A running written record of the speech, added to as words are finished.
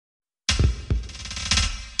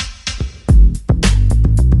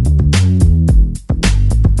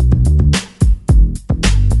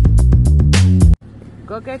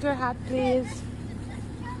get your hat, please.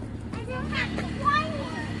 I don't have to find it.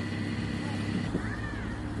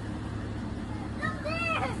 Look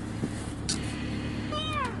there.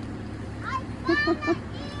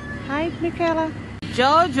 Hi, Michaela.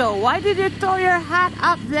 Jojo, why did you throw your hat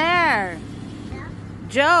up there? Yeah.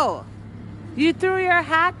 Joe, you threw your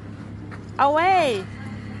hat away.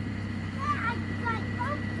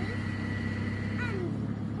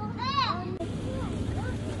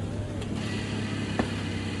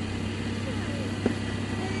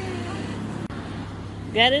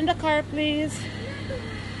 Get in the car, please.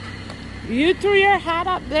 You threw your hat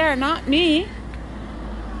up there, not me.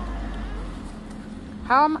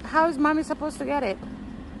 How is mommy supposed to get it?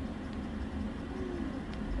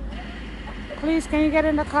 Please, can you get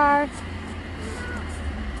in the car?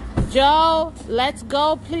 Joe, let's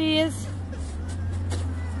go, please.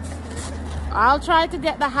 I'll try to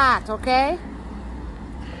get the hat, okay?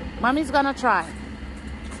 Mommy's gonna try.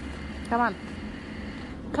 Come on.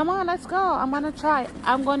 Come on, let's go. I'm gonna try.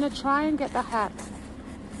 I'm gonna try and get the hat.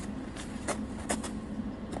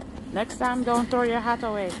 Next time, don't throw your hat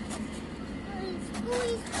away.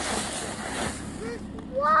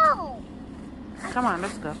 Whoa! Come on,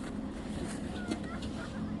 let's go.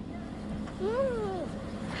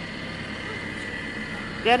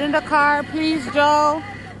 Get in the car, please, Joe.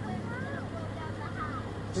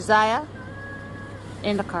 Josiah,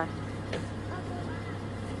 in the car.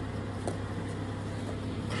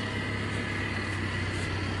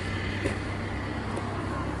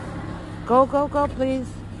 Go, go, go, please.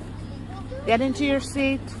 Get into your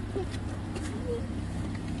seat.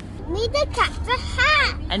 Need to catch the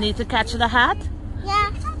hat. I need to catch the hat? Yeah.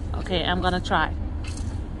 Okay, I'm gonna try.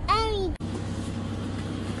 And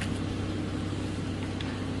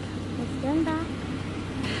Let's stand back.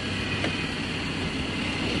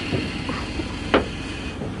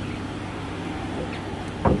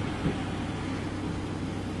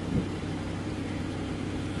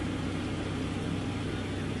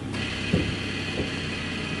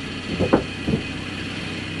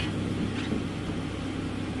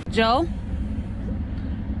 Joe,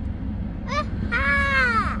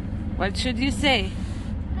 what should you say?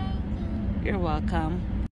 You're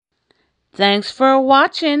welcome. Thanks for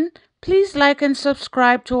watching. Please like and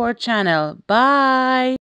subscribe to our channel. Bye.